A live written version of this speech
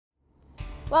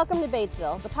Welcome to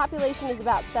Batesville. The population is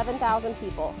about 7,000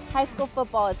 people. High school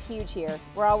football is huge here.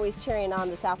 We're always cheering on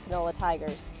the South Panola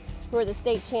Tigers, who are the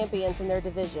state champions in their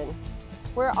division.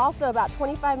 We're also about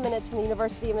 25 minutes from the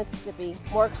University of Mississippi,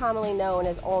 more commonly known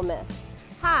as Ole Miss.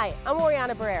 Hi, I'm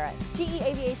Orianna Barrera. GE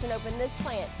Aviation opened this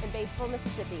plant in Batesville,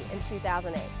 Mississippi in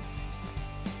 2008.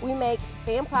 We make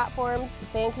fan platforms,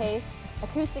 fan case,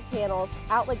 acoustic panels,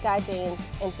 outlet guide vanes,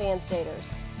 and fan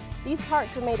stators. These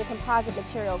parts are made of composite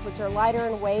materials which are lighter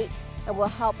in weight and will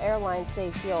help airlines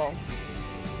save fuel.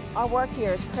 Our work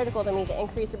here is critical to meet the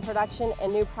increase in production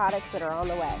and new products that are on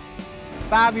the way.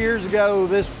 5 years ago,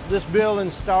 this building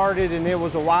started and it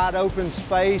was a wide open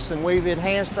space, and we've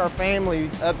enhanced our family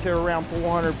up to around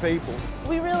 400 people.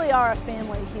 We really are a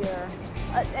family here.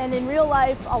 And in real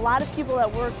life, a lot of people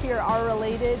that work here are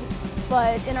related,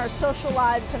 but in our social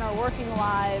lives and our working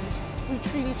lives, we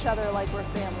treat each other like we're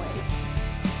family.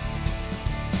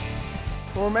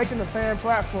 When we're making the fan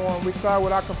platform, we start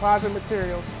with our composite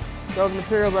materials. Those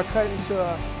materials are cut into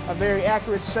a very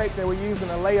accurate shape that we use in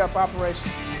a layup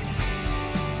operation.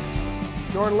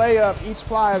 During layup, each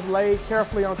ply is laid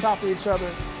carefully on top of each other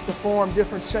to form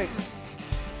different shapes.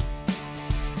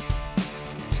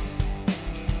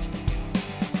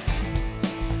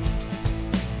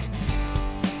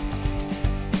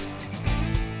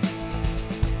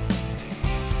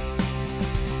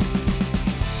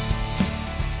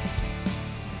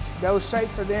 Those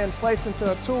shapes are then placed into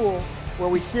a tool where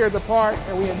we cure the part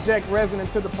and we inject resin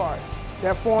into the part.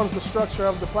 That forms the structure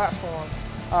of the platform.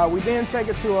 We then take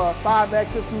it to a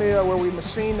 5-axis mill where we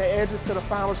machine the edges to the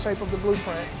final shape of the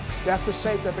blueprint. That's the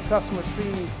shape that the customer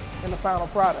sees in the final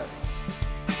product.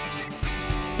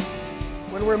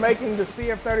 When we're making the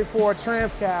CF34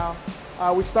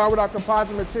 transcowl, we start with our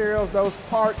composite materials. Those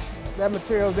parts, that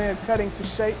material is then cut into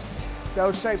shapes.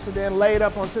 Those shapes are then laid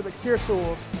up onto the cure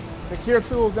tools. The cure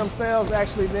tools themselves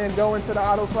actually then go into the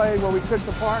autoclave where we cook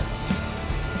the part.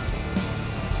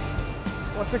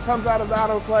 Once it comes out of the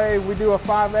autoclave, we do a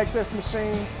 5-axis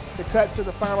machine to cut to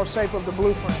the final shape of the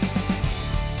blueprint.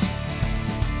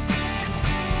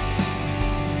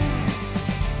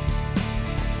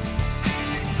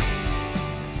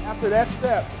 After that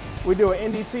step, we do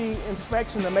an NDT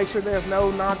inspection to make sure there's no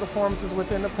non-conformances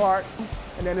within the part,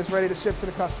 and then it's ready to ship to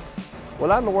the customer.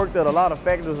 Well, I've worked at a lot of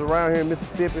factories around here in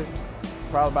Mississippi,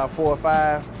 probably about 4 or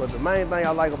 5, but the main thing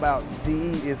I like about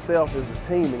GE itself is the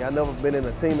teaming. I've never been in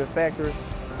a teaming factory,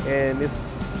 and it's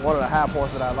one of the high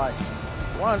points that I like.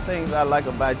 One of the things I like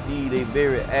about GE, they're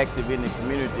very active in the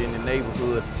community, in the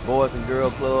neighborhood, Boys and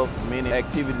Girl Club, many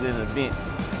activities and events.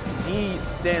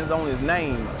 GE stands on its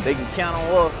name. They can count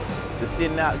on us to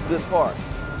send out good parts.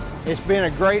 It's been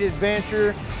a great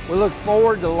adventure. We look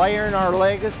forward to layering our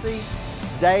legacy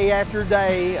day after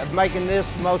day of making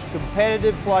this the most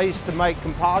competitive place to make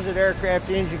composite aircraft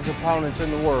engine components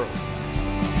in the world.